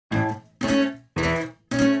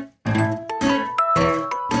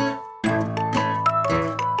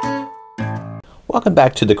Welcome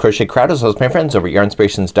back to the Crochet Crowd, as well as my friends over at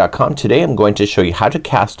yarnspirations.com. Today I'm going to show you how to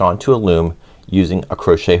cast onto a loom using a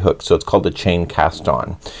crochet hook. So it's called a chain cast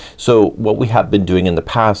on. So what we have been doing in the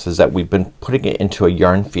past is that we've been putting it into a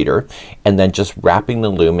yarn feeder and then just wrapping the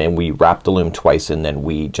loom, and we wrap the loom twice and then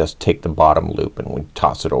we just take the bottom loop and we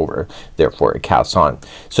toss it over. Therefore it casts on.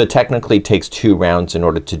 So it technically takes 2 rounds in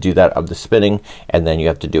order to do that of the spinning, and then you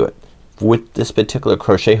have to do it. With this particular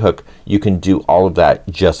crochet hook you can do all of that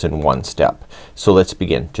just in one step. So let's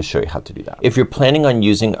begin to show you how to do that. If you're planning on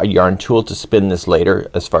using a yarn tool to spin this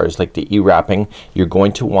later, as far as like the eWrapping, you're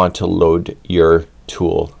going to want to load your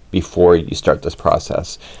tool before you start this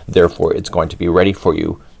process. Therefore it's going to be ready for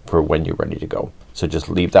you for when you're ready to go. So just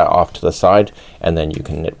leave that off to the side and then you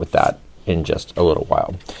can knit with that in just a little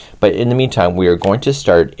while. But in the meantime we are going to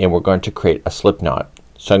start and we're going to create a slip knot.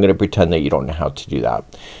 So I'm going to pretend that you don't know how to do that.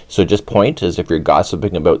 So just point as if you're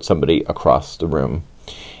gossiping about somebody across the room.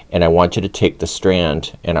 And I want you to take the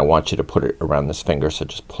strand and I want you to put it around this finger. So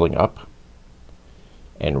just pulling up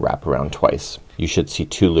and wrap around twice. You should see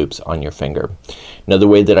 2 loops on your finger. Now the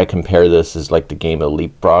way that I compare this is like the game of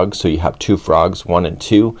leapfrog. So you have 2 frogs, 1 and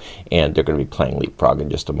 2, and they're going to be playing leapfrog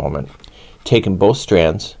in just a moment. Taking both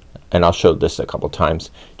strands, and I'll show this a couple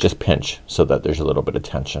times, just pinch so that there's a little bit of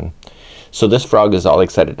tension. So this frog is all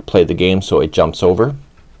excited to play the game, so it jumps over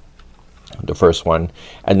the first one,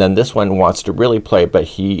 and then this one wants to really play, but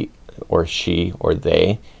he or she or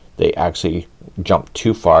they actually jump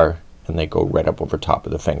too far and they go right up over top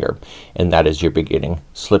of the finger, and that is your beginning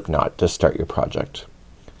slip knot to start your project.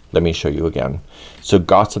 Let me show you again. So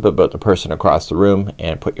gossip about the person across the room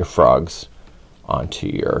and put your frogs onto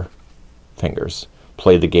your fingers.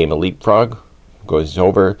 Play the game of leapfrog. Goes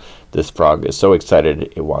over. This frog is so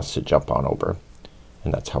excited it wants to jump on over,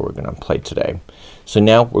 and that's how we're gonna play today. So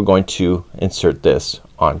now we're going to insert this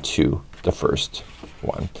onto the first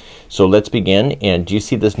one. So let's begin, and do you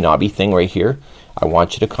see this knobby thing right here? I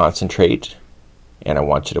want you to concentrate and I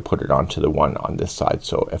want you to put it onto the one on this side.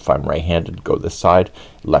 So if I'm right-handed, go this side,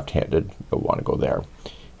 left-handed, you'll want to go there,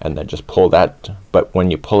 and then just pull that, but when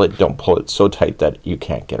you pull it, don't pull it so tight that you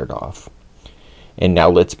can't get it off. And now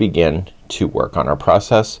let's begin to work on our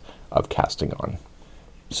process of casting on.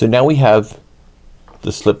 So now we have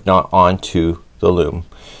the slip knot onto the loom.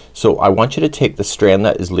 So I want you to take the strand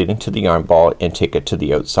that is leading to the yarn ball and take it to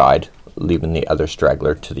the outside, leaving the other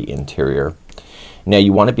straggler to the interior. Now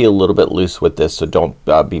you want to be a little bit loose with this, so don't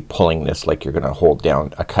be pulling this like you're gonna hold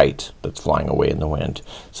down a kite that's flying away in the wind.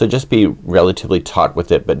 So just be relatively taut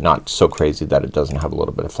with it, but not so crazy that it doesn't have a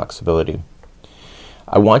little bit of flexibility.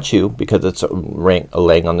 I want you, because it's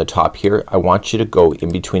laying on the top here, I want you to go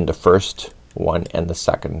in between the first one and the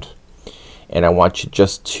second, and I want you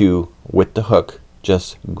just to, with the hook,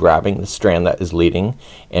 just grabbing the strand that is leading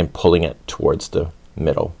and pulling it towards the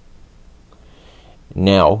middle.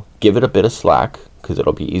 Now give it a bit of slack because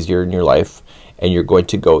it'll be easier in your life, and you're going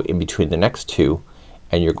to go in between the next 2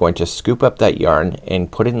 and you're going to scoop up that yarn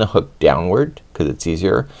and putting the hook downward because it's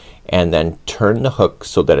easier, and then turn the hook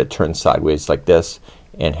so that it turns sideways like this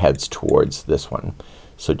and heads towards this one.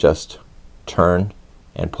 So just turn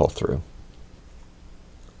and pull through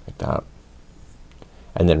like that,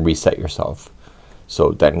 and then reset yourself.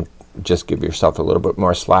 So then just give yourself a little bit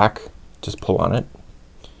more slack, just pull on it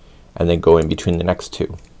and then go in between the next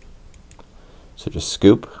 2. So just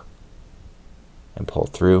scoop and pull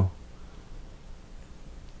through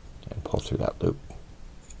and pull through that loop.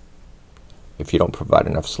 If you don't provide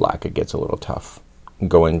enough slack it gets a little tough.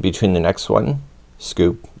 Go in between the next one,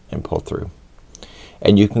 scoop and pull through,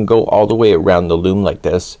 and you can go all the way around the loom like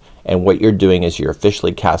this, and what you're doing is you're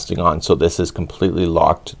officially casting on. So this is completely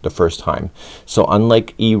locked the first time. So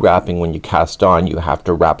unlike eWrapping, when you cast on you have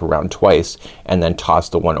to wrap around twice and then toss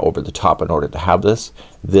the one over the top in order to have this.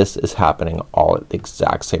 This is happening all at the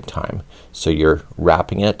exact same time. So you're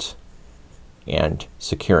wrapping it and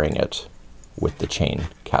securing it with the chain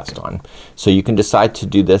cast on. So you can decide to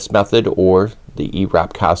do this method or the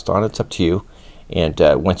eWrap cast on. It's up to you. And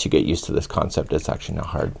once you get used to this concept it's actually not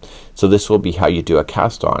hard. So this will be how you do a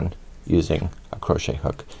cast on using a crochet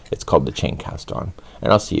hook. It's called the chain cast on,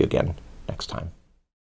 and I'll see you again next time.